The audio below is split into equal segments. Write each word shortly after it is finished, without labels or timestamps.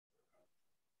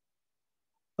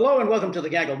Hello and welcome to The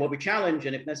Gaggle, where we challenge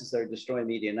and, if necessary, destroy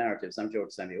media narratives. I'm George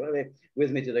Szamuely.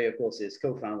 With me today, of course, is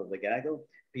co-founder of The Gaggle,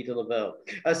 Peter Lavelle.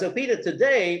 So, Peter,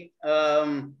 today,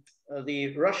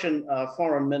 the Russian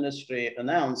Foreign Ministry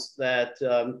announced that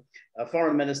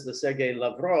Foreign Minister Sergey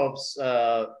Lavrov's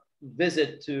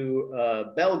visit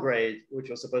to Belgrade, which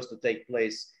was supposed to take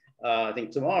place, I think,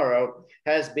 tomorrow,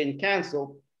 has been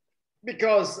canceled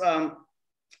because a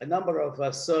number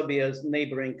of Serbia's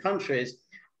neighboring countries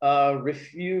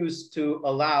refused to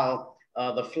allow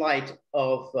the flight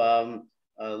of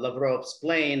Lavrov's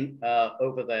plane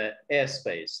over their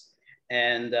airspace.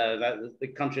 And the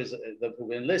countries that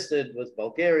were enlisted was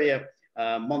Bulgaria,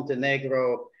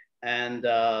 Montenegro, and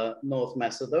North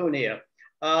Macedonia.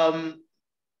 The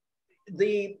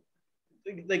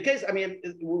case, I mean,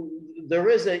 there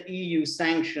is a EU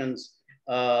sanctions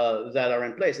that are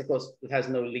in place. Of course, it has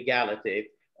no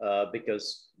legality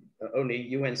because only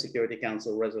UN Security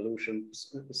Council resolution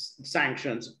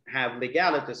sanctions have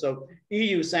legality. So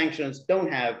EU sanctions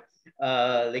don't have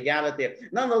legality.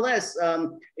 Nonetheless,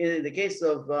 in the case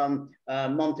of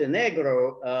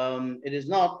Montenegro, it is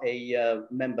not a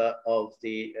member of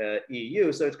the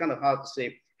EU. So it's kind of hard to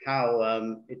say how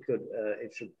it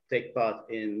should take part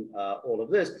in all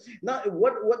of this. Now,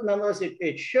 what nonetheless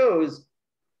it shows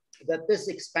that this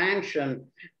expansion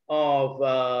of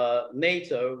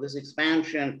NATO, this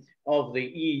expansion of the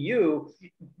EU,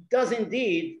 does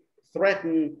indeed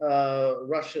threaten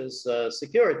Russia's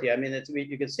security. I mean,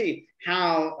 you can see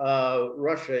how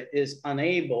Russia is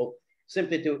unable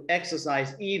simply to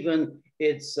exercise even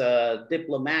its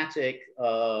diplomatic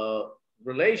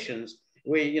relations,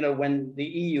 where, when the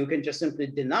EU can just simply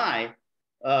deny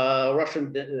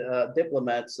Russian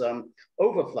diplomats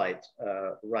overflight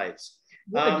rights.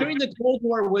 During the Cold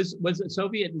War, was a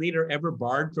Soviet leader ever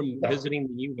barred from visiting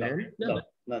the UN? No,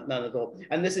 none at all.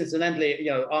 And this, incidentally,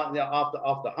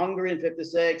 after Hungary in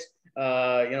 '56,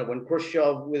 when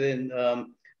Khrushchev, within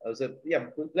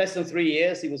less than 3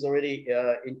 years, he was already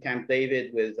in Camp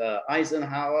David with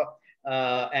Eisenhower,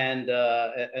 and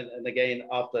again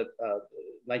after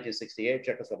 1968,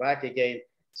 Czechoslovakia again,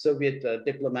 Soviet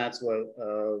diplomats were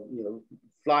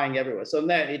flying everywhere. So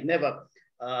it never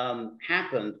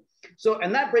happened. So,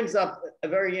 and that brings up a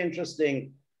very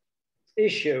interesting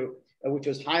issue, which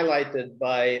was highlighted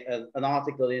by an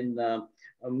article in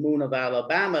Moon of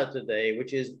Alabama today,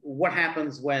 which is what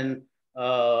happens when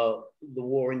the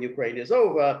war in Ukraine is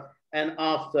over and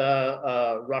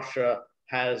after Russia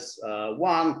has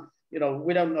won.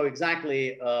 We don't know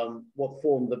exactly what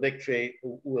form the victory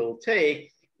will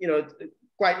take.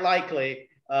 Quite likely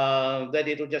that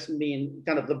it'll just mean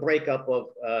kind of the breakup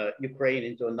of Ukraine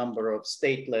into a number of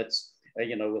statelets.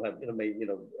 We'll have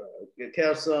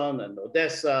Kherson and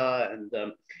Odessa and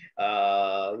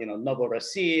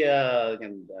Novorossiya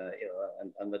and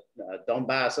the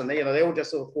Donbass, and they all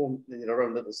just sort of form their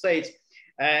own little states,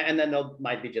 and then there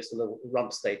might be just a little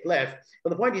rump state left. But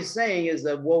the point he's saying is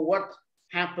that, well, what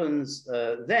happens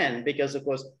then? Because of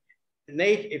course,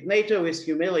 if NATO is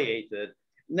humiliated,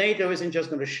 NATO isn't just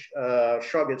going to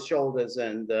shrug its shoulders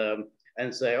and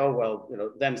say, oh, well,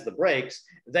 them's the breaks.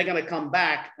 They're going to come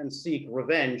back and seek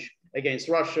revenge against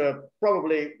Russia,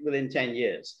 probably within 10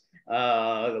 years.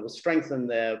 That will strengthen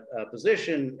their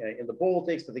position in the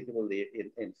Baltics, particularly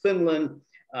in Finland,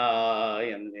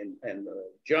 and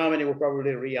Germany will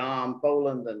probably rearm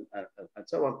Poland and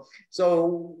so on.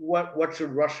 So what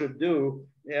should Russia do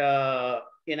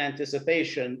in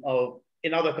anticipation of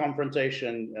another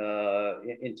confrontation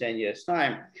in 10 years'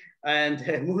 time? And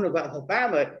Moon of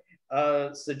Alabama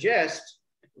suggests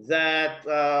that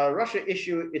Russia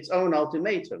issue its own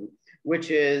ultimatum,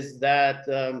 which is that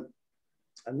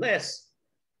unless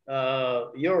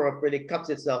Europe really cuts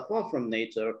itself off from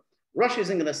NATO, Russia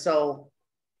isn't going to sell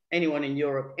anyone in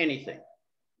Europe anything.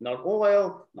 Not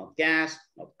oil, not gas,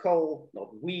 not coal,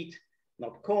 not wheat,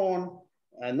 not corn,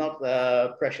 not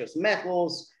precious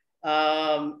metals,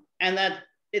 and that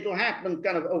it'll happen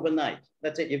kind of overnight.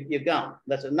 That's it, you're gone.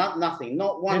 That's nothing,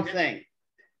 not one thing.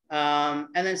 And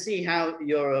then see how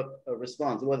Europe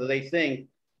responds, whether they think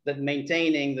that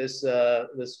maintaining this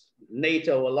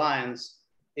NATO alliance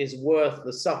is worth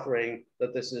the suffering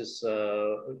that this is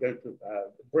going to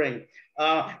bring.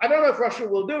 I don't know if Russia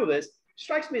will do this.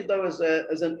 Strikes me though as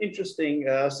an interesting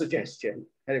suggestion.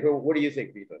 What do you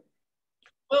think, Peter?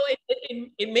 Well,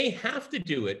 it may have to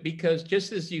do it because,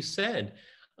 just as you said,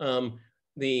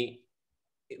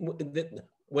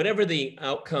 whatever the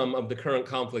outcome of the current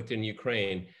conflict in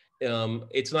Ukraine,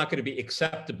 it's not going to be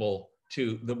acceptable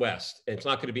to the West. It's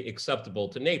not going to be acceptable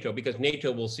to NATO because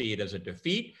NATO will see it as a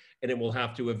defeat. and it will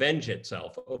have to avenge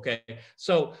itself. Okay,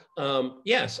 so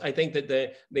yes, I think that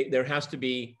there has to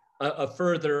be a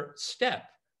further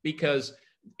step, because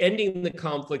ending the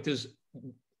conflict is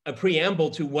a preamble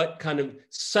to what kind of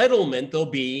settlement there'll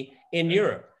be in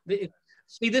Europe.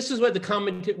 See, this is what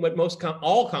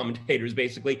all commentators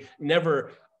basically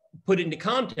never put into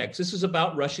context. This is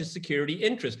about Russia's security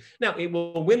interests. Now, it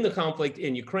will win the conflict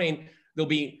in Ukraine. There'll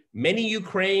be many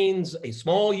Ukraines, a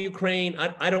small Ukraine.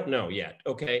 I don't know yet,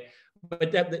 okay?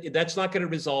 But that's not going to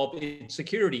resolve its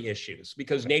security issues,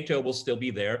 because NATO will still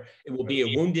be there. It will be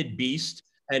a wounded beast,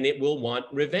 and it will want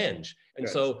revenge. And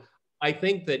so I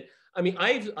think that, I mean,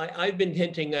 I've been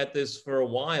hinting at this for a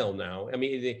while now. I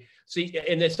mean, see,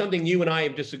 and it's something you and I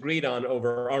have disagreed on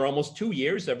over our almost 2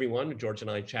 years, everyone, George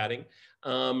and I chatting,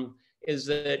 is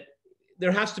that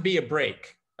there has to be a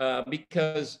break,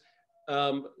 because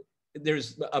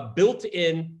there's a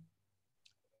built-in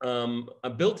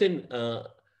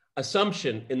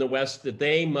assumption in the West that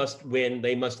they must win,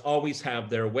 they must always have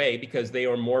their way, because they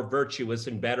are more virtuous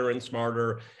and better and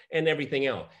smarter and everything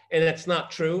else. And that's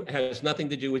not true. It has nothing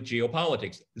to do with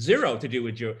geopolitics. Zero to do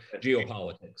with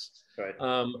geopolitics. Right.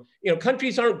 You know,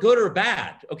 countries aren't good or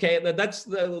bad. Okay, let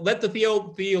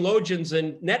the theologians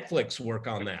and Netflix work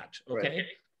on that. Okay. Right.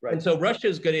 Right. And so Russia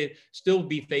is going to still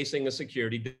be facing a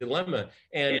security dilemma.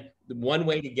 And the one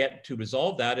way to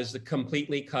resolve that is to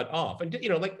completely cut off. And, you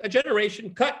know, like a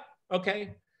generation cut,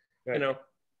 okay? Right. You know,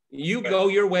 you go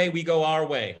your way, we go our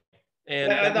way.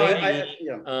 And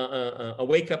a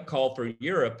wake-up call for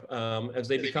Europe as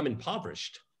they become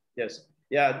impoverished. Yes.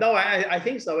 Yeah, no, I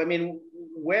think so. I mean,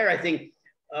 where I think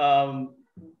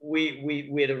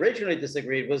we had originally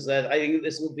disagreed was that I think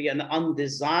this would be an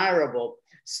undesirable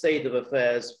state of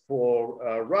affairs for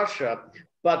Russia.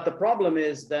 But the problem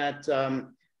is that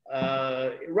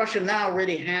Russia now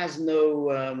really has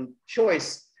no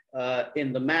choice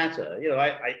in the matter. You know,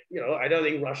 I don't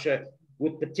think Russia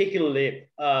would particularly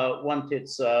want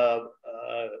its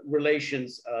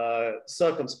relations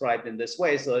circumscribed in this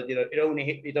way. So, you know,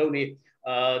 it only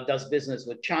does business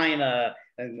with China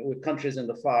and with countries in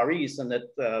the Far East, and that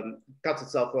cuts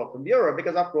itself off from Europe,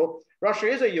 because after all, Russia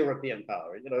is a European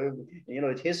power. You know,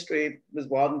 its history was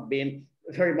one being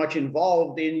very much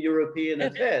involved in European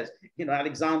affairs. You know,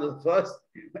 Alexander I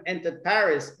entered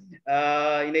Paris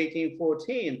in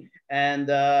 1814, and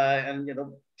you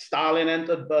know, Stalin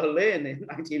entered Berlin in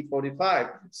 1945.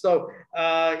 So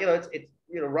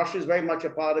you know, Russia is very much a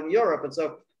part of Europe, and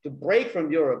so to break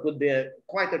from Europe would be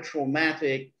quite a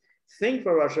traumatic thing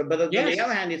for Russia. But on the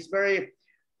other hand, it's very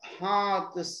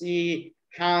hard to see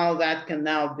how that can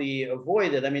now be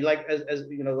avoided. I mean, like, as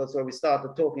you know, that's where we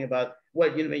started talking about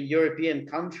what, you know, European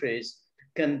countries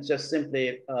can just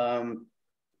simply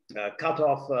cut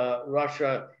off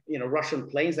Russia, you know, Russian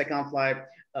planes that can't fly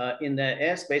in their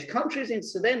airspace. Countries,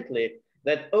 incidentally,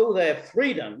 that owe their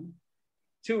freedom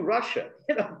to Russia.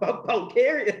 You know,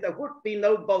 Bulgaria, there would be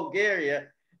no Bulgaria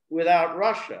without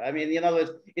Russia. I mean, you know,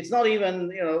 it's not even,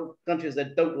 you know, countries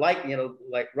that don't like, you know,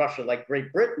 like Russia, like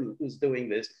Great Britain, who's doing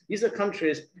this. These are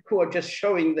countries who are just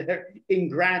showing their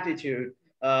ingratitude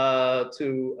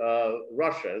to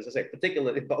Russia, as I say,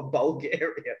 particularly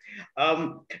Bulgaria.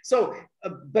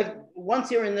 But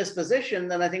once you're in this position,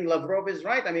 then I think Lavrov is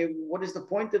right. I mean, what is the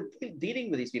point of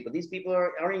dealing with these people? These people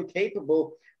are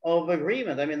incapable of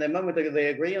agreement. I mean, the moment they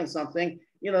agree on something,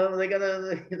 you know, they're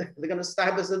gonna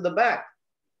stab us in the back.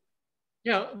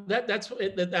 Yeah,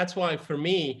 that's why for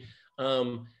me,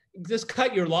 just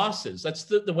cut your losses. That's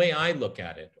the way I look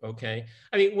at it. Okay,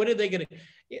 I mean, what are they gonna?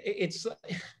 It's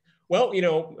well, you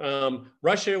know,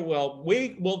 Russia. Well,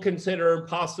 we will consider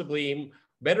possibly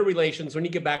better relations when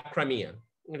you get back Crimea.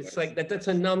 It's like that's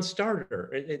a non-starter.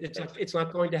 It's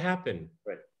not going to happen.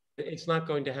 Right. It's not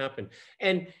going to happen.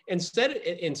 And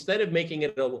instead of making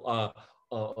it a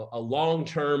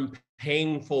long-term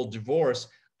painful divorce,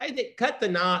 I think cut the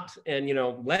knot and, you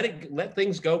know, let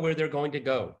things go where they're going to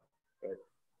go. Right.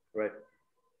 Right.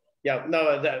 Yeah.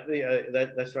 No,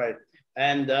 that's right.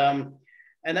 And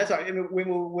that's right. I mean,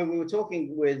 when we were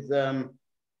talking with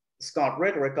Scott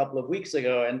Ritter a couple of weeks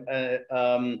ago,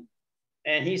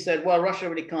 and he said, well, Russia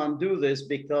really can't do this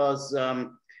because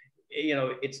you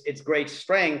know, its great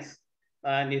strength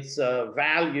and its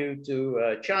value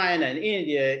to China and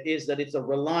India is that it's a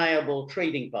reliable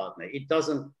trading partner. It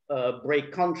doesn't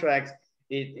break contracts.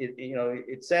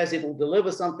 It says it will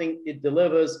deliver something. It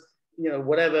delivers. You know,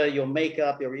 whatever your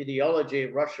makeup, your ideology,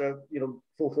 Russia, you know,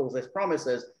 fulfills its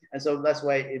promises. And so that's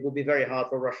why it would be very hard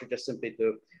for Russia just simply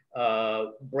to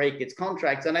break its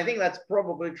contracts. And I think that's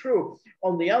probably true.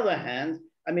 On the other hand,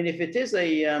 I mean, if it is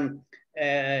an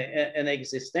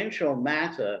existential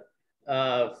matter,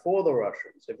 for the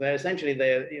Russians. If they're essentially,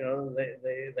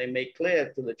 they make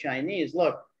clear to the Chinese,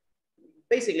 look,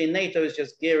 basically NATO is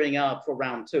just gearing up for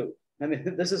round two. I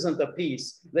mean, this isn't a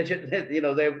peace.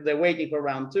 They're waiting for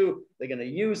round two. They're going to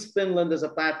use Finland as a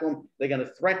platform. They're going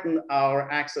to threaten our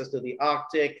access to the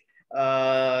Arctic.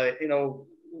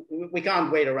 We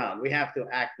can't wait around. We have to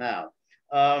act now.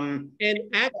 And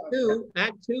Act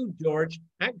Two, George,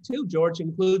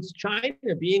 includes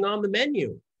China being on the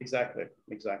menu. Exactly.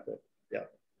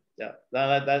 Yeah.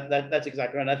 That's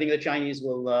exactly right. And I think the Chinese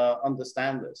will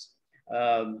understand this.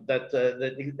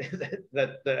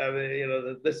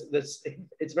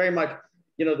 It's very much,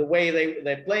 the way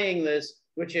they're playing this,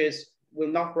 which is we'll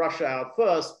knock Russia out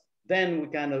first, then we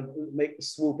kind of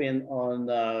swoop in on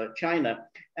China,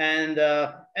 and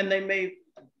they may,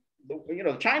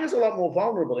 China's a lot more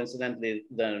vulnerable, incidentally,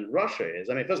 than Russia is.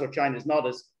 I mean, first of all, China is not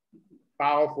as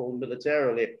powerful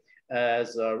militarily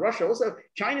as Russia. Also,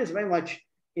 China is very much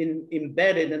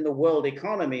embedded in the world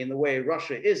economy in the way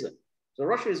Russia isn't. So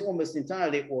Russia is almost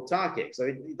entirely autarkic. So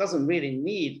it doesn't really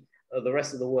need the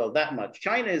rest of the world that much.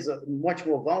 China is much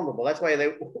more vulnerable. That's why I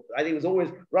think it was always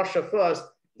Russia first,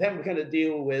 then we're going to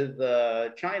deal with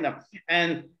China.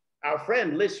 And our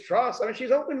friend Liz Truss, I mean,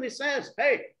 she's openly says,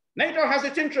 hey, NATO has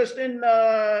its interest in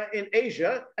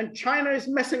Asia, and China is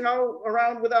messing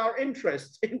around with our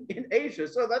interests in Asia.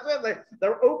 So that's why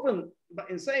they're open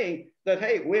in saying that,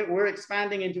 hey, we're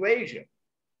expanding into Asia.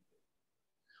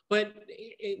 But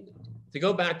to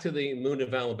go back to the Moon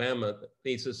of Alabama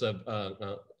thesis of,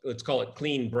 let's call it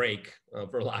clean break,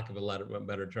 for lack of a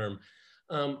better term,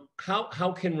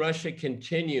 how can Russia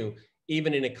continue,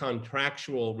 even in a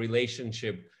contractual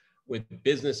relationship with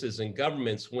businesses and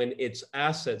governments, when its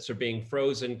assets are being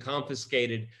frozen,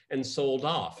 confiscated, and sold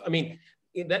off? I mean,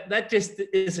 that just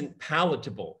isn't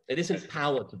palatable. It isn't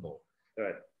palatable.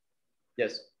 Right.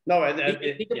 Yes. No,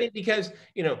 because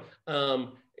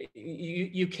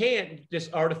you can't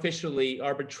just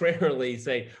arbitrarily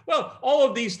say, well, all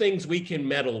of these things we can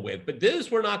meddle with, but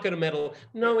this we're not going to meddle.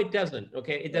 No, it doesn't.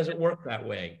 Okay, it doesn't work that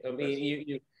way. I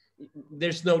mean,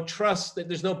 there's no trust,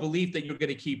 there's no belief that you're going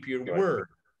to keep your word.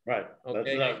 Right.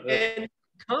 Okay. And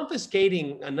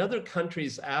confiscating another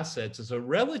country's assets is a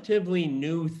relatively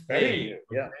new thing.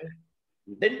 Yeah.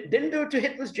 Okay? Didn't do it to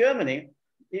Hitler's Germany.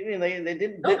 They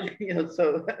didn't. No.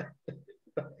 So.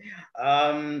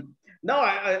 No,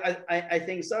 I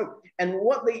think so. And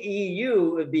what the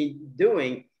EU have been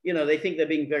doing, they think they're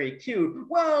being very cute.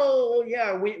 Well,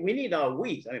 yeah, we need our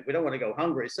wheat. I mean, we don't want to go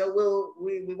hungry, so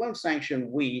we won't sanction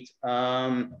wheat.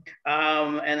 And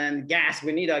then gas,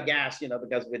 we need our gas,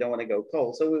 because we don't want to go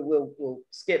coal. So we'll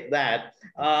skip that.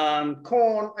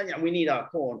 Corn, yeah, we need our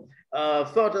corn.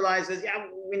 Fertilizers, yeah,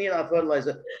 we need our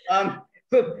fertilizer.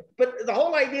 But the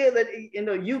whole idea that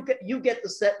you get to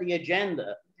set the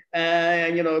agenda.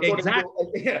 And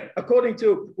according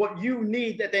to what you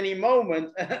need at any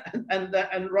moment,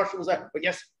 and Russia was like, well,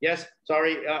 yes,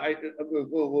 sorry,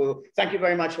 thank you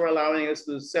very much for allowing us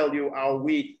to sell you our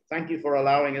wheat. Thank you for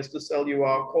allowing us to sell you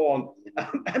our corn.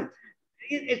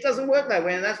 It doesn't work that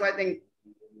way, and that's why I think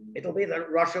it'll be that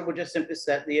Russia will just simply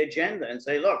set the agenda and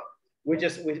say, look, we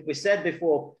said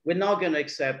before, we're not going to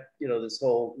accept this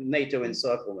whole NATO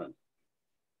encirclement.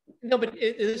 No, but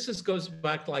this just goes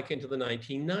back like into the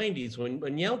 1990s when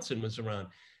Yeltsin was around,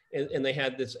 and they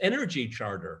had this energy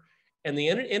charter, and the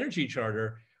energy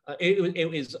charter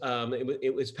it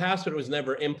was passed, but it was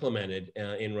never implemented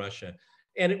in Russia,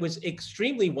 and it was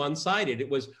extremely one-sided. It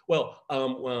was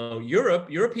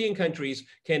European countries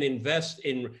can invest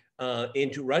into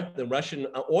the Russian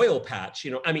oil patch.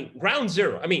 I mean, ground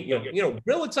zero. I mean,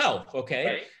 drill itself,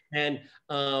 okay, right.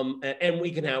 And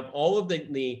we can have all of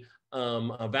the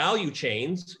value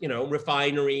chains,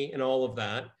 refinery and all of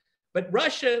that. But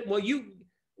Russia, well,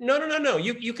 no.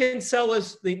 You can sell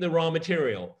us the raw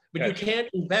material, but you can't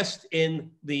invest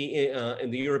in the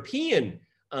European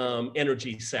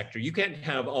energy sector. You can't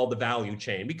have all the value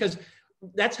chain, because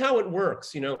that's how it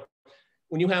works.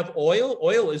 When you have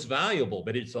oil is valuable,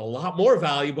 but it's a lot more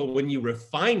valuable when you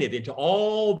refine it into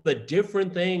all the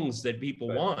different things that people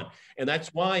want. And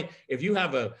that's why if you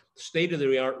have a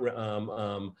state-of-the-art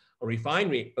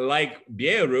refinery like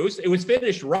Belarus, it was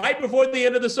finished right before the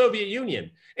end of the Soviet Union.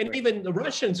 And even the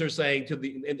Russians are saying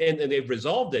and they've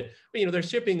resolved it, they're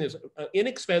shipping this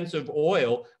inexpensive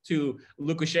oil to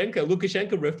Lukashenko.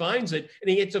 Lukashenko refines it, and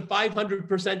he gets a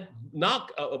 500%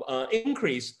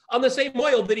 increase on the same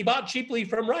oil that he bought cheaply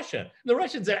from Russia. And the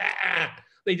Russians are,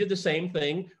 they did the same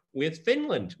thing with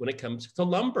Finland when it comes to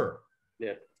lumber.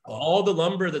 Yeah. all the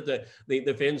lumber that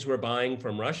the Finns were buying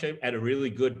from Russia at a really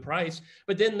good price,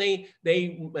 but then they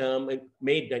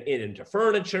made it into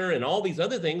furniture and all these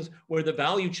other things where the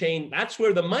value chain, that's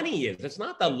where the money is. It's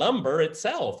not the lumber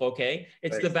itself, okay?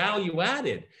 It's the value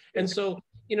added. And so,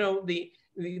 you know, the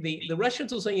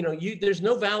Russians will say, you know, there's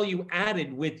no value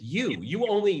added with you. You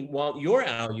only want your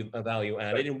value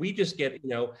added, and we just get, you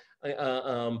know,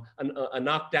 a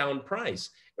knockdown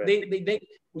price.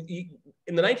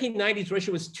 In the 1990s,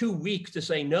 Russia was too weak to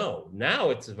say no.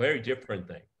 Now it's a very different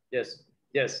thing. Yes,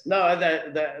 yes. No,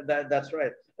 that's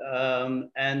right. And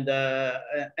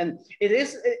it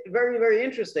is very, very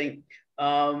interesting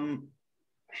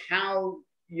how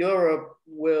Europe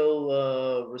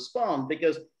will respond,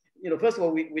 because, you know, first of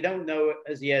all, we don't know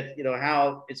as yet, you know,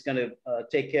 how it's going to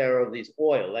take care of these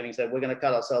oil. That means that we're going to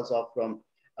cut ourselves off from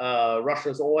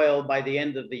Russia's oil by the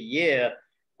end of the year.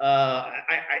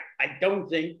 I don't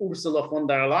think Ursula von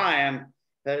der Leyen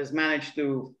has managed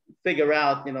to figure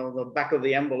out, you know, the back of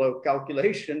the envelope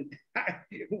calculation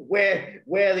where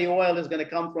the oil is going to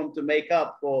come from to make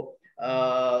up for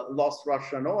lost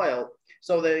Russian oil.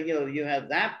 So that, you know, you have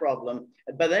that problem.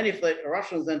 But then if the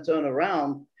Russians then turn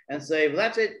around and say, well,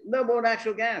 that's it, no more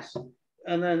natural gas.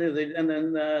 And then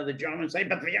the Germans say,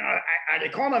 but, you know, our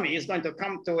economy is going to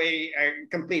come to a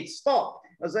complete stop.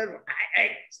 I said,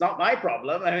 hey, it's not my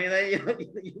problem. I mean,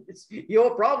 it's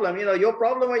your problem, you know, your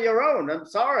problem or your own. I'm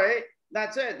sorry,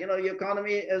 that's it. You know, your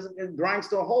economy it grinds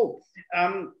to a halt.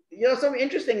 You know, so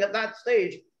interesting at that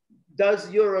stage, does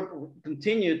Europe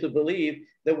continue to believe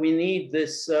that we need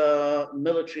this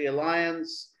military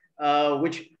alliance,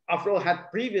 which after all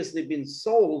had previously been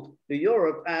sold to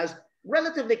Europe as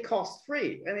relatively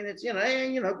cost-free? I mean, it's, you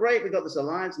know, great, we got this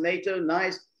alliance, NATO,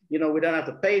 nice, you know, we don't have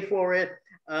to pay for it.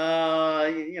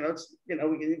 You know, it's, you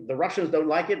know, the Russians don't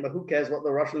like it, but who cares what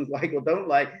the Russians like or don't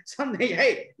like? Suddenly,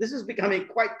 hey, this is becoming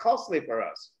quite costly for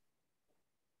us.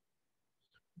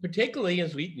 Particularly,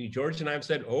 as George and I have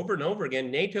said over and over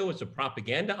again, NATO is a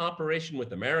propaganda operation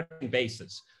with American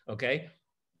bases, okay?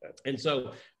 And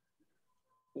so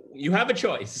you have a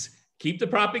choice. Keep the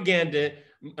propaganda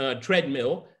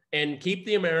treadmill and keep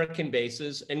the American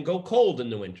bases and go cold in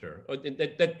the winter.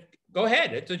 Go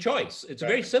ahead, it's a choice. It's a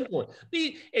very simple one.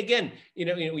 Again, you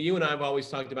know, you and I have always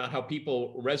talked about how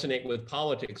people resonate with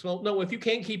politics. Well, no, if you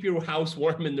can't keep your house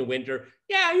warm in the winter,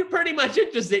 yeah, you're pretty much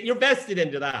interested. You're vested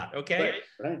into that, okay?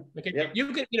 Right. Okay. Yeah.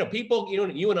 You can, you know, people, you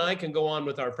know, you and I can go on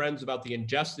with our friends about the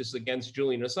injustice against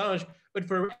Julian Assange, but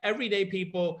for everyday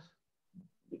people,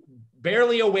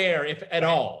 barely aware, if at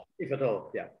all. If at all,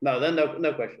 yeah. No, then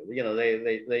no question. You know,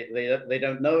 they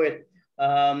don't know it,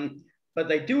 but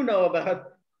they do know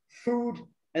about food,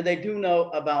 and they do know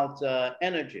about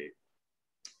energy.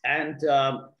 And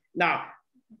now,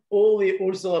 all the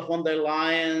Ursula von der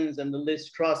Leyens and the Liz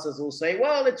Trusses will say,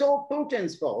 well, it's all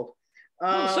Putin's fault.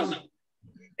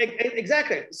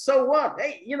 Exactly. So what?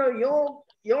 Hey, you know,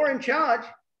 you're in charge.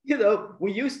 You know,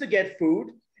 we used to get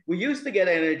food. We used to get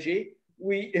energy.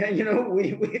 We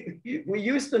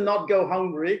used to not go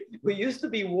hungry. We used to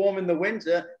be warm in the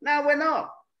winter. Now we're not.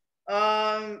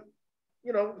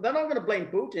 You know, they're not going to blame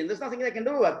Putin. There's nothing they can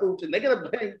do about Putin. They're going to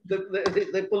blame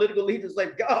the political leaders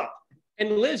like God.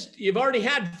 And Liz, you've already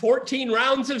had 14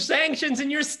 rounds of sanctions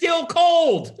and you're still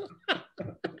cold.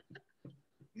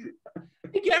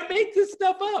 You can't make this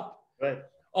stuff up. Right.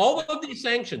 All of these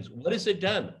sanctions, what has it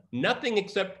done? Nothing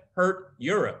except hurt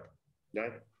Europe.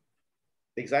 Right.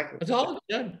 Exactly. That's all it's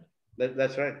done.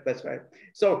 That's right. That's right.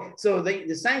 So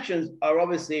the sanctions are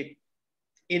obviously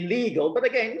illegal, but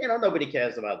again, you know, nobody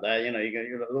cares about that. You know,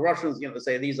 the Russians, you know,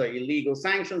 say these are illegal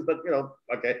sanctions, but, you know,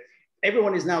 okay,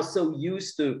 everyone is now so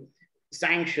used to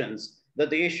sanctions that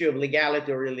the issue of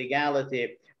legality or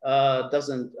illegality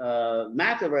doesn't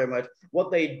matter very much.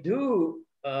 What they do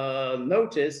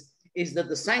notice is that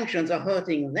the sanctions are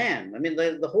hurting them. I mean,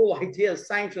 the whole idea of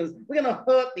sanctions, we're going to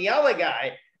hurt the other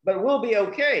guy, but we'll be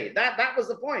okay. That was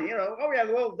the point, you know. Oh yeah,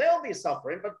 well, they'll be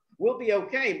suffering, but we'll be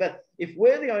okay. But if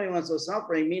we're the only ones who are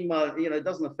suffering, meanwhile, you know, it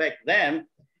doesn't affect them.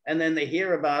 And then they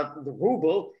hear about the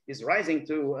ruble is rising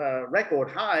to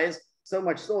record highs, so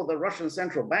much so the Russian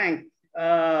central bank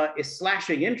is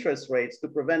slashing interest rates to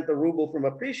prevent the ruble from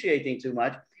appreciating too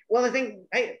much. Well, I think,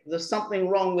 hey, there's something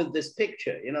wrong with this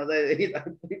picture. You know,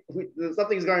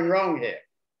 something's going wrong here.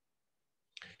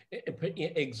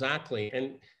 Exactly.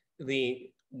 And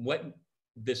what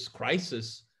this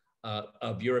crisis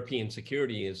of European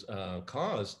security is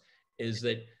caused is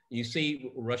that you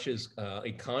see Russia's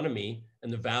economy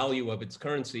and the value of its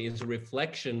currency is a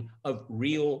reflection of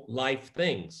real life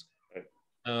things.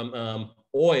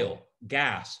 Oil,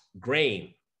 gas,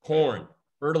 grain, corn,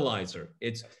 fertilizer.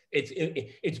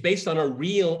 It's based on a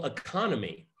real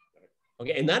economy.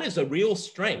 Okay, and that is a real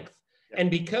strength. And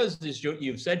because, as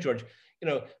you've said, George, you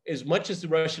know, as much as the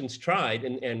Russians tried,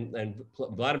 and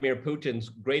Vladimir Putin's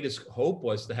greatest hope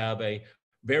was to have a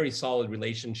very solid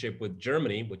relationship with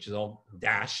Germany, which is all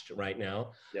dashed right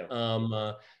now.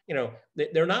 Yeah. You know,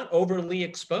 they're not overly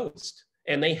exposed,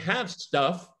 and they have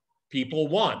stuff people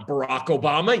want. Barack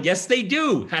Obama, yes, they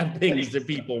do have things that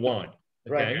people want.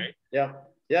 Okay? Right. Yeah.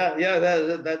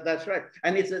 That's right.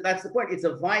 And that's the point. It's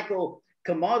a vital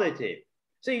commodity.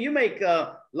 So you make,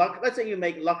 let's say you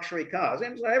make luxury cars.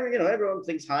 And so everyone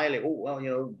thinks highly, oh, well, you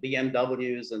know,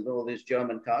 BMWs and all these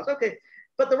German cars. Okay.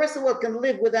 But the rest of the world can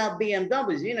live without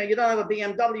BMWs. You know, you don't have a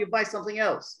BMW, buy something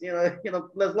else. You know,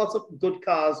 there's lots of good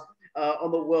cars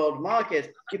on the world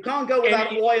market. You can't go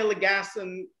without oil, gas,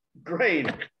 and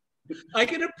grain. I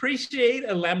can appreciate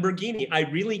a Lamborghini. I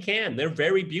really can. They're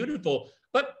very beautiful.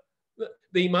 But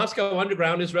the Moscow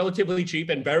Underground is relatively cheap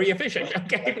and very efficient.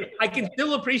 Okay, I can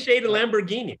still appreciate a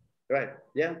Lamborghini. Right.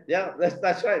 Yeah.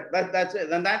 That's right. That's it.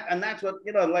 And that's what,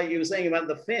 you know, like you were saying about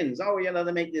the Finns. Oh, you know,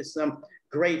 they make this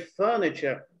great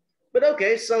furniture. But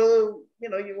okay, so you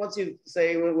know, once you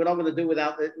say we're not going to do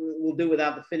without it, we'll do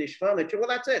without the Finnish furniture. Well,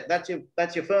 that's it. That's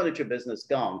your furniture business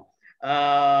gone.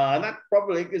 And that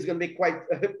probably is going to be quite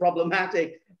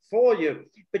problematic for you.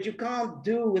 But you can't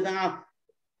do without,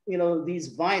 you know, these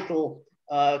vital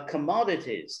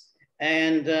commodities.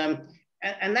 And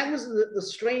that was the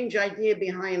strange idea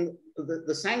behind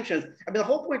the sanctions. I mean, the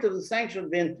whole point of the sanctions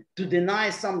has been to deny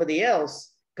somebody else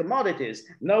commodities.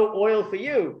 No oil for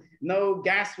you, no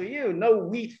gas for you, no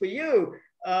wheat for you.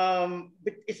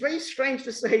 But it's very strange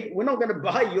to say, we're not going to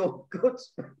buy your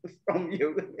goods from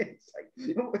you. It's like,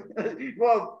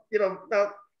 well, you know,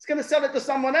 it's going to sell it to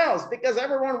someone else because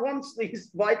everyone wants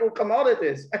these vital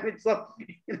commodities. I mean,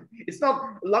 it's not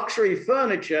luxury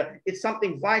furniture. It's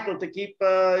something vital to keep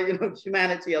you know,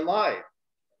 humanity alive.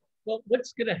 Well,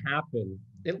 what's going to happen?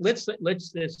 Let's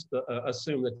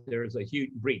assume that there is a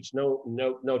huge breach,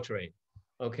 no trade.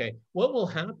 Okay, what will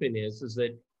happen is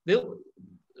that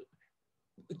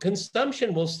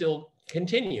consumption will still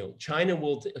continue. China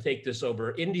will take this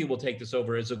over. India will take this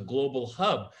over as a global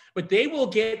hub, but they will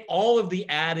get all of the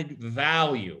added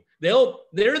value. They're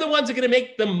the ones that are going to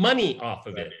make the money off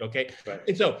of it. Okay, right.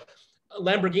 And so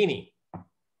Lamborghini,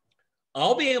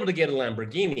 I'll be able to get a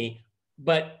Lamborghini,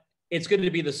 but it's going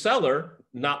to be the seller,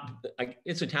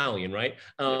 it's Italian, right?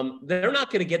 They're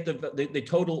not going to get the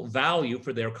total value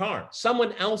for their car.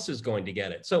 Someone else is going to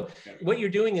get it. So what you're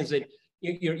doing is that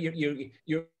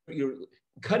you're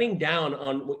cutting down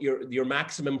on your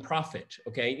maximum profit.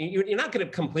 Okay, you're not going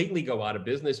to completely go out of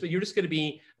business, but you're just going to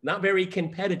be not very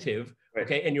competitive. Right.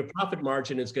 Okay, and your profit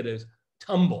margin is going to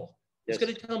tumble. Yes. It's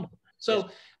going to tumble. So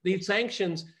these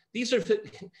sanctions, these are,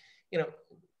 you know,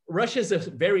 Russia's a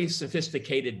very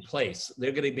sophisticated place.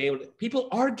 They're going to be able to, people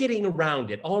are getting around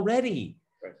it already.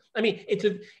 Right. I mean,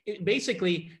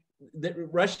 basically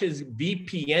Russia's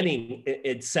VPNing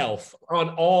itself on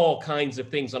all kinds of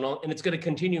things, and it's going to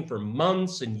continue for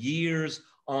months and years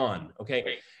on. Okay,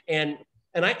 right. And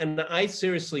I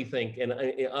seriously think, and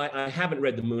I haven't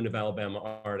read the Moon of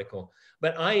Alabama article,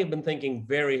 but I have been thinking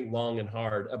very long and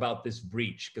hard about this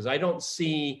breach, because I don't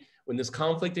see, when this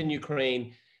conflict in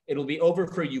Ukraine, it'll be over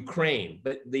for Ukraine,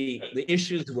 but the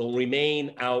issues will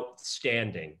remain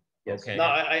outstanding. Yes. Okay. No,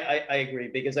 I agree,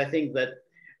 because I think that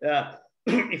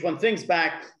if one thinks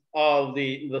back of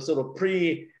the sort of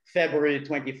pre-February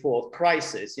 24th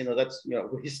crisis, you know, that's, you know,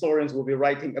 historians will be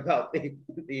writing about the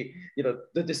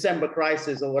December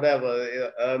crisis or whatever.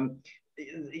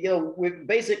 You know,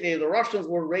 basically the Russians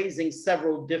were raising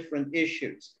several different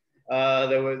issues.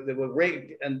 They were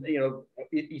rigged, and you know,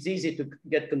 it's easy to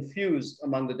get confused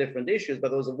among the different issues. But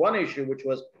there was one issue which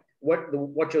was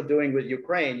what you're doing with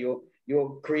Ukraine.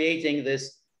 You're creating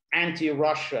this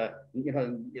anti-Russia,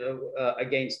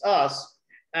 against us,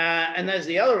 and there's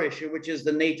the other issue, which is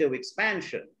the NATO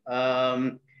expansion.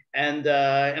 And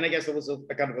I guess there was a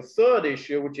kind of a third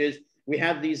issue, which is we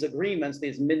have these agreements,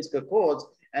 these Minsk Accords,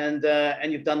 and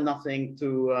you've done nothing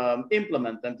to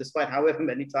implement them, despite however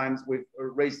many times we've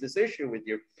raised this issue with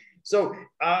you. So,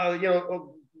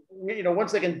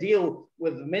 once they can deal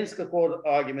with the Minsk Accord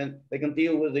argument, they can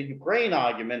deal with the Ukraine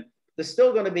argument. There's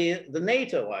still going to be the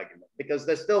NATO argument, because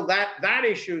there's still that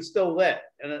issue is still there,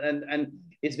 and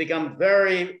it's become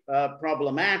very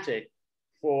problematic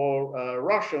for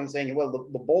Russia, and saying, well,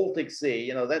 the Baltic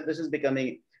Sea, that this is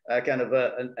becoming kind of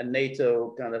a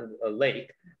NATO kind of a lake.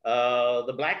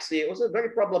 The Black Sea also very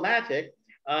problematic.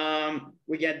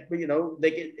 We get,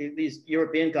 these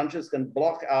European countries can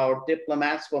block our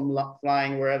diplomats from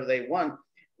flying wherever they want.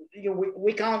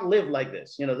 we can't live like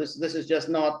this. This is just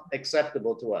not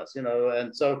acceptable to us.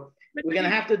 And so we're going to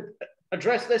have to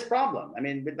address this problem. I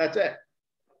mean, that's it.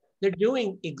 They're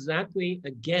doing exactly,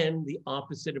 again, the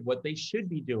opposite of what they should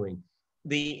be doing.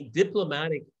 The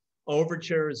diplomatic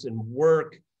overtures and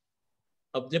work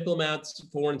of diplomats,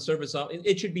 foreign service,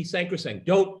 it should be sacrosanct.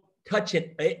 Don't touch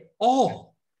it at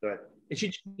all. Right. It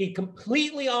should be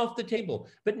completely off the table.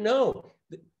 But no,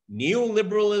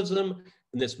 neoliberalism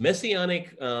and this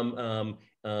messianic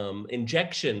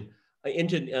injection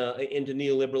into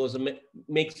neoliberalism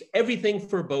makes everything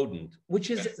forbidden,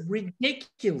 which is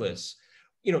ridiculous.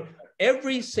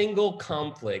 Every single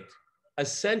conflict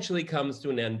essentially comes to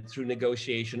an end through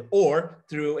negotiation or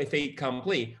through a fait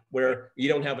accompli, where you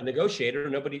don't have a negotiator.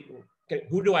 Nobody. Okay,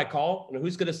 who do I call? And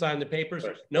who's going to sign the papers?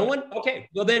 Right. No one. Okay,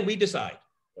 well then we decide,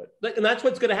 right. And that's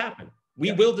what's going to happen.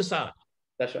 We will decide.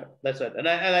 That's right. That's right. And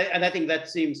I think that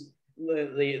seems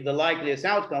the likeliest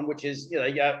outcome, which is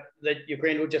that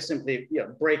Ukraine will just simply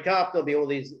break up. There'll be all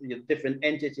these different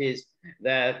entities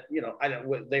that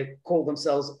they call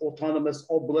themselves autonomous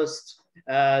oblasts.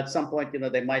 At some point,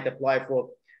 they might apply for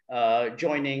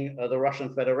joining the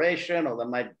Russian Federation, or they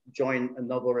might join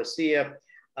Novorossiya.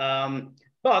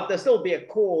 But there'll still be a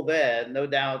core there, no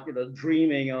doubt.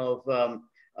 Dreaming of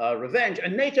revenge,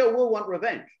 and NATO will want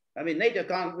revenge. I mean, NATO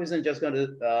isn't just going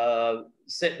to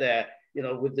sit there,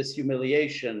 with this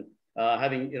humiliation,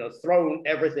 having thrown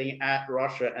everything at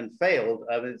Russia and failed.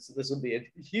 I mean, this will be a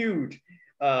huge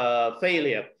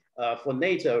failure for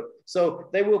NATO. So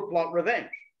they will plot revenge,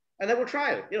 and they will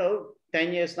try it.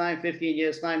 10 years time, 15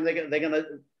 years time, they're going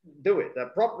to do it.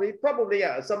 Probably,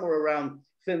 somewhere around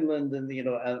Finland and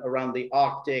around the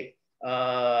Arctic,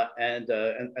 and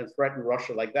threaten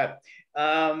Russia like that.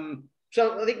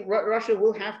 So I think Russia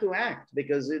will have to act,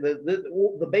 because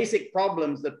the basic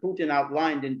problems that Putin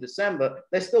outlined in December,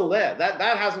 they're still there.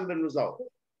 That hasn't been resolved.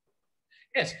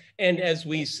 Yes, and as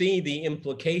we see the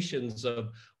implications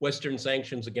of Western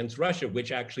sanctions against Russia,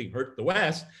 which actually hurt the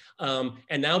West,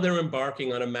 and now they're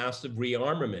embarking on a massive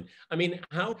rearmament. I mean,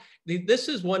 this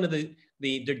is one of the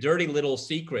dirty little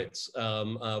secrets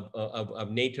of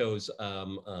NATO's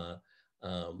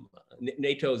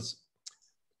NATO's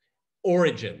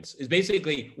origins, is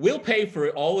basically, we'll pay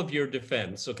for all of your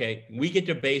defense. Okay, we get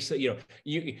to base it.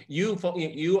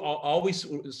 You always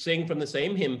sing from the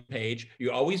same hymn page.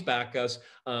 You always back us,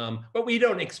 but we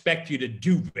don't expect you to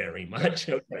do very much.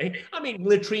 Okay, I mean,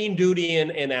 latrine duty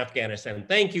in Afghanistan.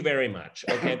 Thank you very much.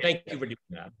 Okay, thank you for doing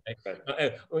that.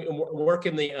 Okay? Work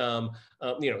in the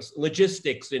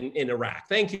logistics in Iraq.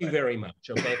 Thank you very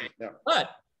much. Okay,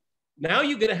 but now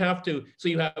you're going to have to, so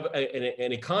you have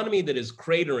an economy that is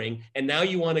cratering, and now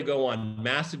you want to go on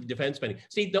massive defense spending.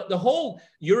 See, the whole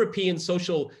European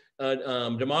social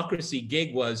democracy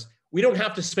gig was, we don't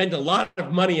have to spend a lot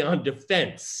of money on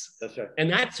defense. That's right.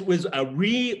 And that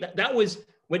was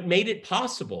what made it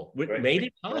possible. What made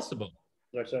it possible.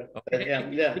 That's right. Okay.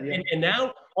 Yeah. And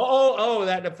now,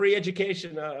 that free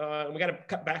education, we got to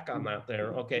cut back on that there.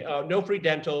 Okay. No free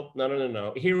dental.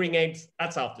 No. Hearing aids,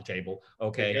 that's off the table.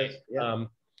 Okay. Yes.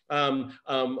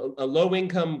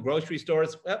 Low-income grocery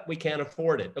stores, we can't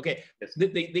afford it. Okay. Yes.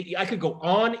 I could go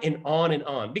on and on and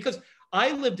on, because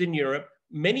I lived in Europe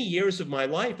many years of my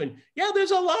life, and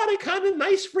there's a lot of kind of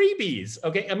nice freebies.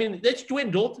 Okay. I mean, it's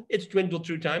dwindled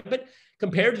through time, but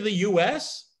compared to the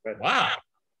US, wow.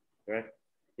 Right.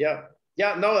 Yeah.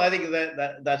 No, I think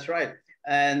that's right.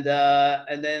 And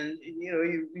then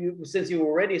you since you're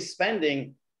already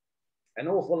spending an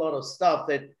awful lot of stuff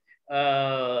that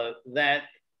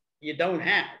you don't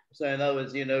have. So in other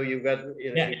words, you've got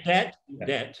debt.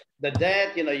 The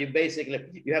debt.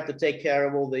 You have to take care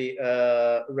of all the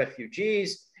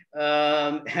refugees.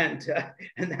 And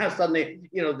now suddenly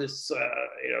this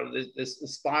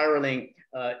spiraling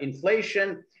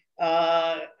inflation.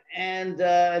 And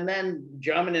then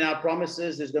Germany now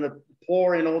promises is going to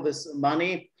pour in all this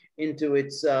money into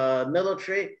its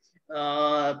military.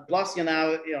 Plus,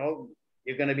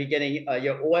 you're going to be getting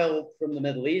your oil from the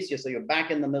Middle East. So you're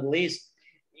back in the Middle East.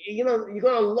 You've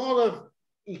got a lot of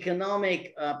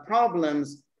economic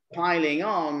problems piling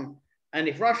on. And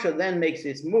if Russia then makes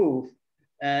its move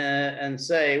and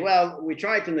say, well, we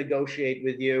tried to negotiate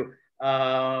with you,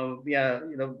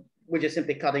 we're just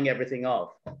simply cutting everything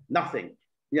off. Nothing.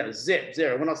 Zip,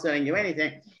 zero. We're not selling you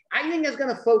anything. I think it's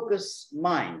going to focus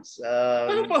minds.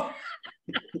 I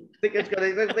think it's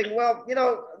going to think, well,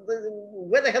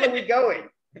 where the hell are we going?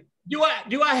 Do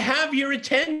I have your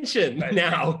attention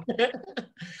now?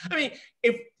 I mean,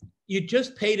 if you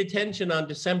just paid attention on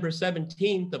December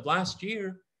 17th of last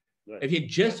year, if you'd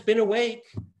just been awake,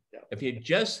 if you'd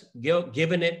just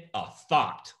given it a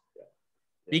thought,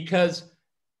 because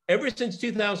ever since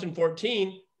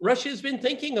 2014, Russia has been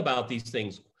thinking about these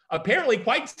things, apparently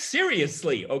quite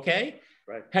seriously, okay?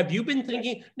 Right. Have you been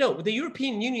thinking? No, the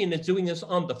European Union is doing this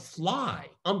on the fly,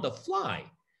 on the fly.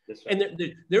 Right.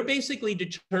 And they're basically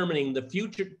determining the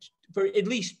future for at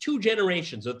least 2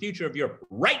 generations, the future of Europe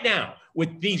right now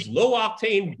with these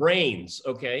low-octane brains,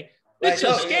 okay? It's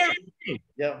a scary thing.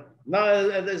 Yeah,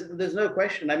 no, there's no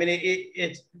question. I mean,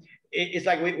 it's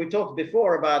like we talked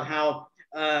before about how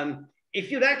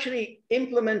if you'd actually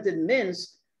implemented Minsk,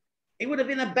 it would have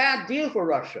been a bad deal for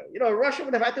Russia. You know, Russia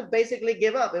would have had to basically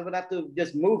give up. It would have to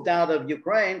just moved out of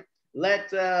Ukraine, let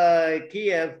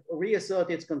Kiev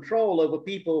reassert its control over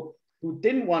people who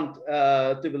didn't want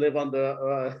to live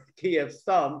under Kiev's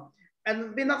thumb. And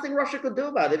there'd be nothing Russia could do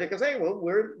about it because, hey, well,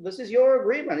 this is your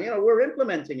agreement. You know, we're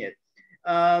implementing it.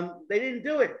 They didn't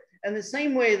do it. And the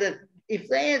same way that if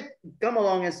they had come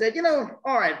along and said, you know,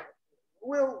 all right,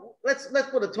 let's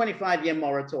put a 25-year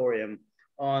moratorium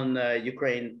on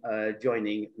Ukraine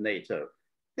joining NATO.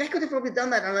 They could have probably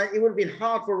done that, and it would have been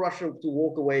hard for Russia to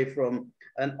walk away from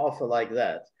an offer like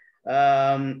that.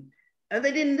 And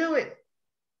they didn't do it.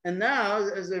 And now,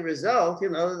 as a result, you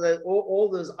know,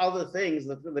 all those other things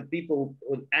that the people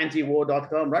with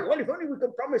antiwar.com, right? Well, if only we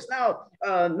could promise now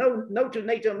no to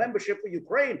NATO membership for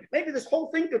Ukraine, maybe this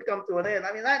whole thing could come to an end.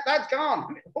 I mean, that's gone.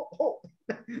 I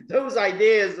mean, those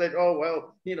ideas that, oh,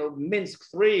 well, you know,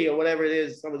 Minsk 3 or whatever it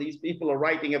is, some of these people are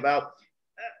writing about,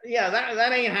 yeah,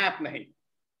 that ain't happening.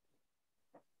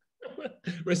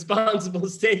 Responsible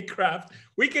statecraft.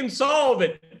 We can solve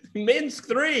it. Minsk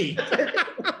 3.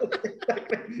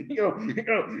 you know,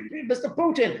 Mr.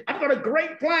 Putin, I've got a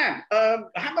great plan. How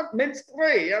about Minsk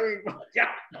 3? I mean,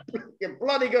 yeah,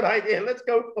 bloody good idea. Let's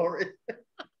go for it.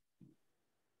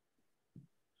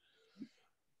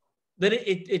 Then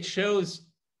it shows,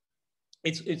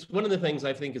 it's one of the things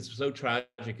I think is so tragic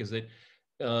is that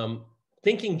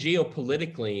thinking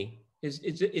geopolitically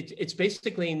it's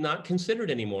basically not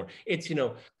considered anymore. It's, you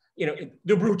know,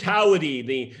 the brutality,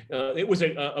 it was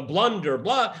a blunder,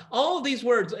 blah, all of these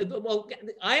words. Well,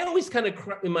 I always kind of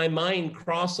in my mind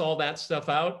cross all that stuff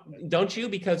out, don't you?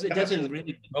 Because it doesn't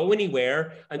really go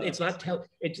anywhere, and it's not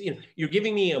it's, you know, you're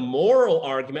giving me a moral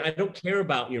argument. I don't care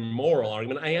about your moral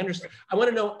argument. I understand. I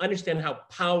want to understand how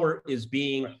power is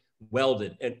being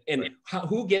welded, and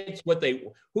who gets what they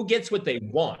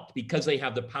want because they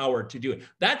have the power to do it.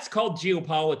 That's called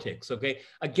geopolitics. Okay,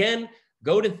 again,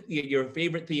 go to your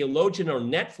favorite theologian or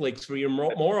Netflix for your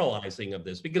moralizing of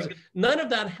this, because none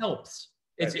of that helps.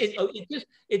 It's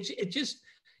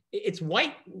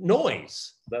white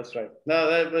noise. That's right.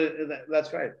 No,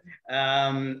 that's right.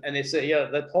 And it's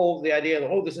the idea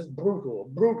of, oh, this is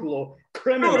brutal or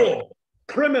criminal.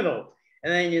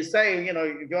 And then you say, you know,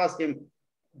 you ask him,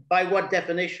 by what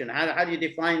definition? How do you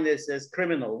define this as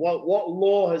criminal? What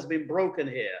law has been broken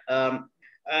here?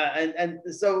 And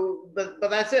so, but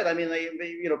that's it. I mean,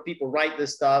 you know, people write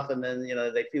this stuff, and then, you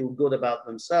know, they feel good about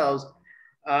themselves.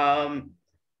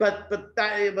 But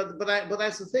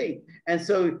that's the thing. And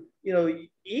so, you know,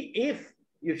 if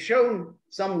you've shown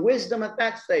some wisdom at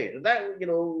that stage, that, you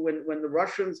know, when the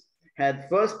Russians had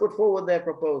first put forward their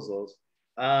proposals,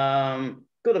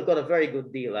 could have got a very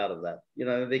good deal out of that, you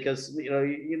know, because, you know,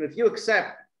 if you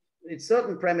accept in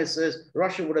certain premises,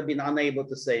 Russia would have been unable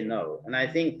to say no. And I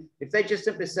think if they just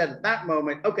simply said at that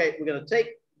moment, okay, we're going to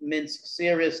take Minsk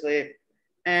seriously,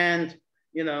 and,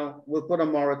 you know, we'll put a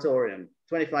moratorium,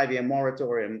 25-year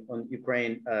moratorium on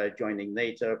Ukraine joining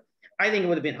NATO, I think it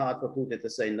would have been hard for Putin to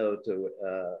say no to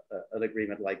an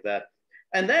agreement like that.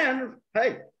 And then,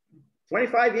 hey,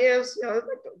 25 years, you know,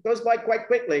 it goes by quite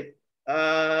quickly.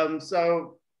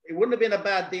 So it wouldn't have been a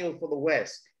bad deal for the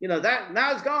West. You know, that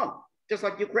now it's gone, just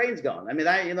like Ukraine's gone. I mean,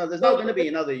 you know, there's not going to be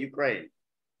another Ukraine.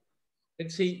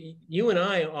 And see, you and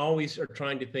I always are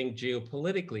trying to think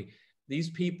geopolitically. These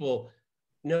people,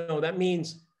 no, that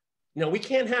means, no, we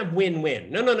can't have win-win.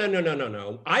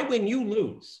 No. I win, you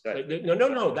lose. Right.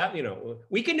 No, that, you know,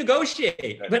 we can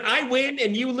negotiate, right, but I win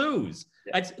and you lose.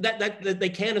 Yeah. That they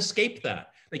can't escape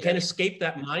that. They can't escape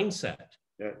that mindset.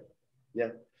 Yeah.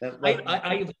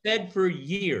 I've said for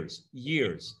years,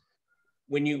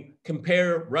 when you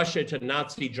compare Russia to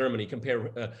Nazi Germany,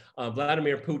 compare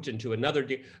Vladimir Putin to another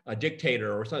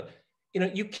dictator or something, you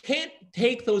know, you can't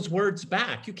take those words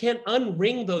back. You can't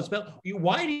unring those bells.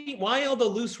 Why all the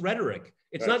loose rhetoric?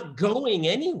 It's right, not going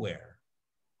anywhere.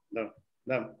 No.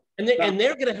 And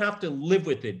they're going to have to live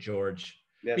with it, George,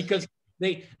 yes, because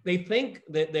they think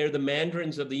that they're the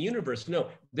mandarins of the universe. No,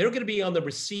 they're going to be on the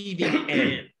receiving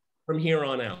end from here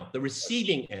on out, the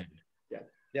receiving end.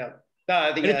 Yeah. No,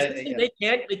 I think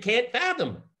they can't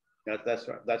fathom. That's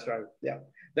right. Yeah.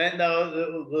 Then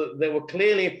no, there were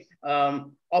clearly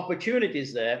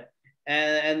opportunities there,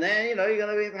 and then you're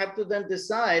going to have to then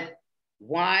decide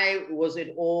why was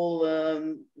it all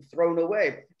thrown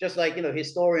away. Just like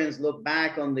historians look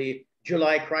back on the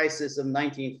July crisis of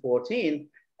 1914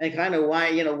 and kind of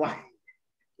why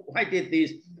did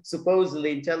these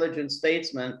supposedly intelligent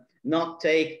statesmen not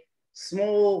take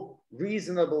small,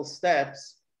 reasonable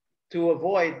steps to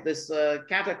avoid this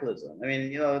cataclysm? I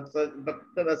mean, but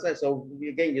that's it. So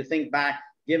again, you think back,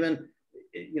 given,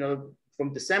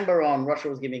 from December on, Russia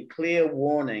was giving clear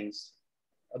warnings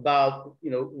about,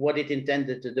 what it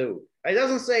intended to do. It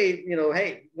doesn't say,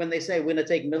 hey, when they say we're going to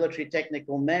take military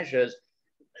technical measures,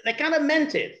 they kind of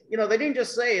meant it. They didn't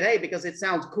just say it, hey, because it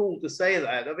sounds cool to say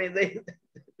that. I mean,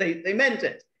 they meant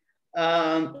it.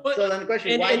 So then the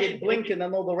question, why did Blinken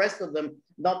and all the rest of them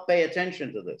not pay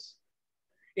attention to this?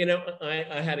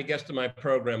 I had a guest on my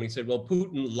program. He said, well,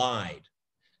 Putin lied.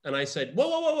 And I said,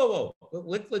 whoa.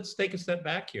 Let's take a step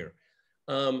back here.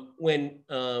 When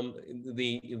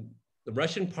the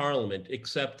Russian parliament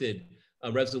accepted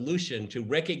a resolution to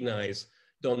recognize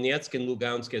Donetsk and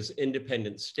Lugansk as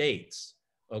independent states,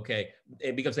 okay,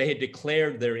 because they had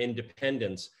declared their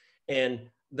independence. And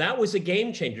that was a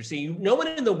game changer. See, no one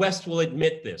in the West will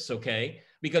admit this, okay,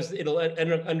 because it'll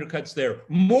undercuts their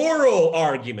moral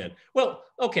argument. Well,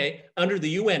 okay, under the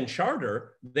UN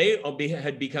Charter, they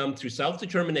had become, through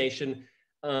self-determination,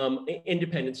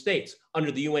 independent states.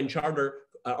 Under the UN Charter,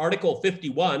 Article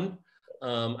 51,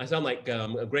 I sound like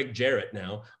Greg Jarrett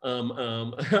now,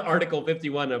 Article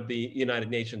 51 of the United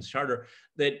Nations Charter,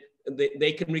 that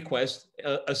they can request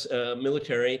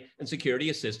military and security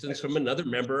assistance from another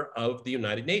member of the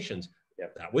United Nations.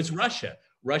 Yep. That was Russia.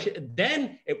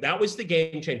 Then that was the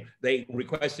game changer. They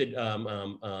requested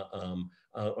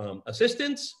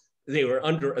assistance. They were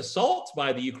under assault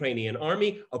by the Ukrainian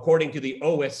army, according to the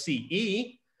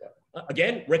OSCE,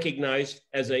 again, recognized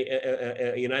as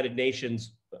a United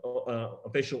Nations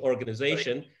official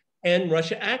organization, right. And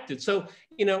Russia acted. So,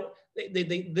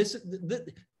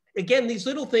 again, these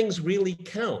little things really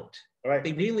count. Right.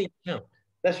 They really count.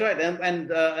 That's right. And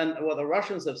what the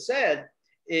Russians have said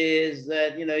is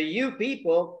that, you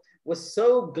people were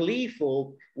so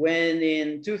gleeful when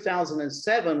in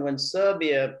 2007, when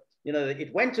Serbia,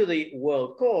 it went to the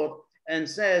World Court and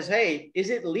says, hey, is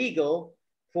it legal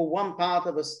for one part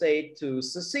of a state to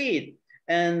secede?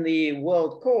 And the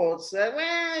World Court said,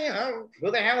 well,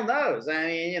 who the hell knows? I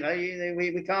mean,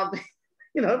 we can't,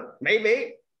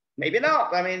 maybe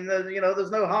not. I mean,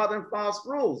 there's no hard and fast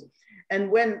rules. And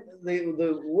when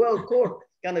the World Court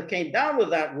kind of came down with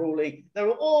that ruling, there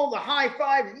were all the high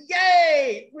fives.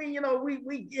 Yay! We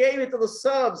gave it to the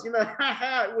Serbs. We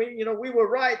were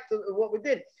right to what we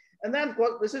did. And then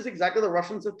this is exactly the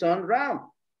Russians have turned around.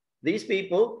 These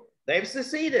people, they've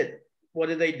seceded. What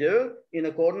did they do? In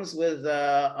accordance with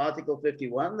Article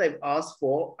 51, they've asked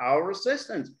for our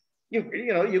assistance. You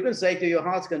can say to your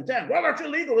heart's content, well, that's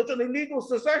illegal. It's an illegal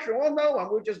secession. Well, no, and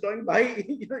we're just going by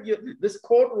this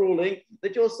court ruling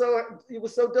that you were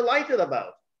so delighted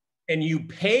about. And you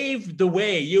paved the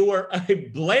way. You were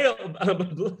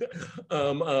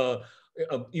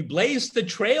you blazed the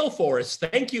trail for us.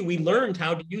 Thank you. We learned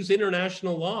how to use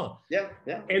international law. Yeah.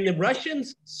 And the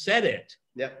Russians said it.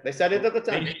 Yeah, they said it at the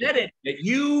time. They said it, that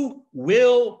you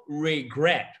will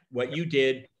regret what you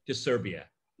did to Serbia.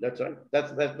 That's right.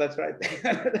 That's right.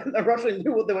 The Russians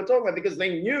knew what they were talking about because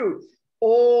they knew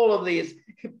all of these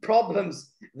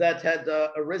problems that had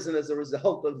arisen as a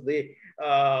result of the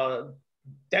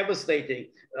devastating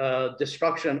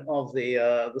destruction of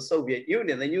the Soviet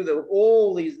Union. They knew there were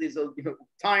all these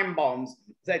time bombs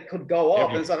that could go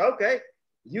off, and said, okay,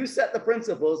 you set the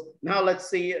principles. Now let's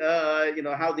see,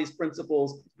 how these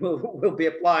principles will be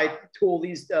applied to all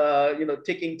these,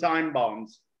 ticking time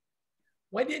bombs.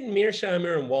 Why didn't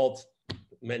Mearsheimer and Waltz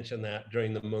mention that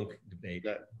during the Munch debate?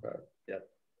 Yeah.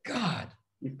 God,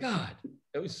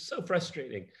 it was so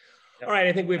frustrating. Yeah. All right,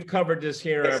 I think we've covered this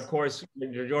here. Yes. Of course,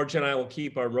 George and I will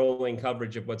keep our rolling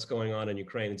coverage of what's going on in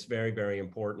Ukraine. It's very, very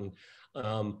important.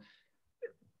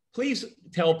 Please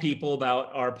tell people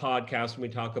about our podcast when we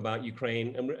talk about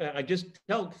Ukraine. And I just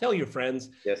tell your friends,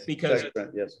 yes, because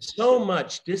so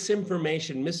much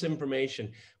disinformation,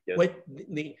 misinformation. Yes.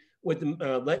 What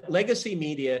the legacy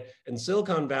media and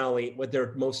Silicon Valley, what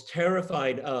they're most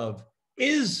terrified of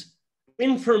is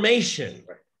information.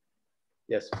 Right.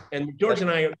 Yes. And George and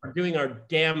I are doing our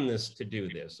damnness to do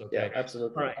this. Okay. Yeah,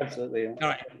 absolutely. All right. Absolutely. All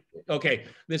right. Okay.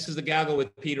 This is The Gaggle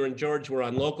with Peter and George. We're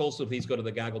on Locals, so please go to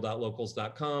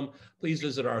thegaggle.locals.com. Please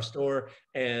visit our store.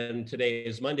 And today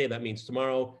is Monday. That means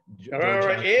tomorrow.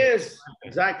 Tomorrow is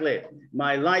exactly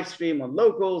my live stream on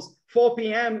Locals, 4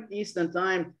 p.m. Eastern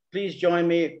time. Please join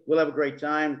me. We'll have a great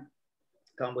time.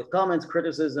 Come with comments,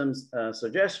 criticisms,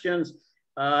 suggestions.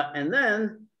 And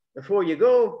then before you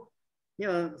go, you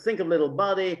know, think of little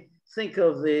buddy, think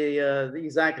of the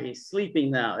exactly sleeping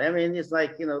now. I mean, it's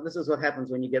like, you know, this is what happens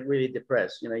when you get really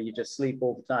depressed. You know, you just sleep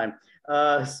all the time.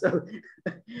 So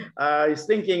he's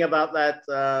thinking about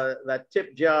that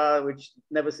tip jar, which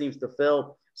never seems to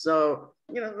fill. So,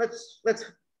 you know, let's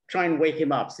try and wake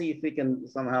him up, see if we can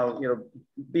somehow, you know,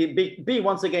 be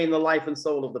once again the life and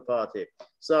soul of the party.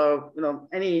 So, you know,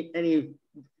 any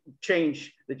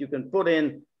change that you can put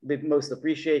in, be most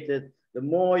appreciated. The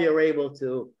more you're able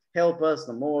to help us,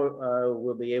 the more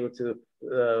we'll be able to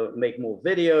make more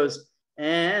videos,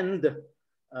 and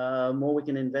more we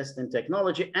can invest in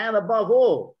technology. And above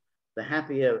all, the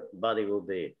happier Buddy will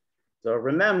be. So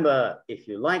remember, if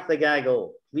you like The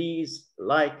Gaggle, please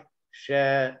like,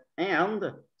 share,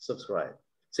 and subscribe.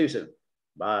 See you soon.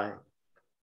 Bye.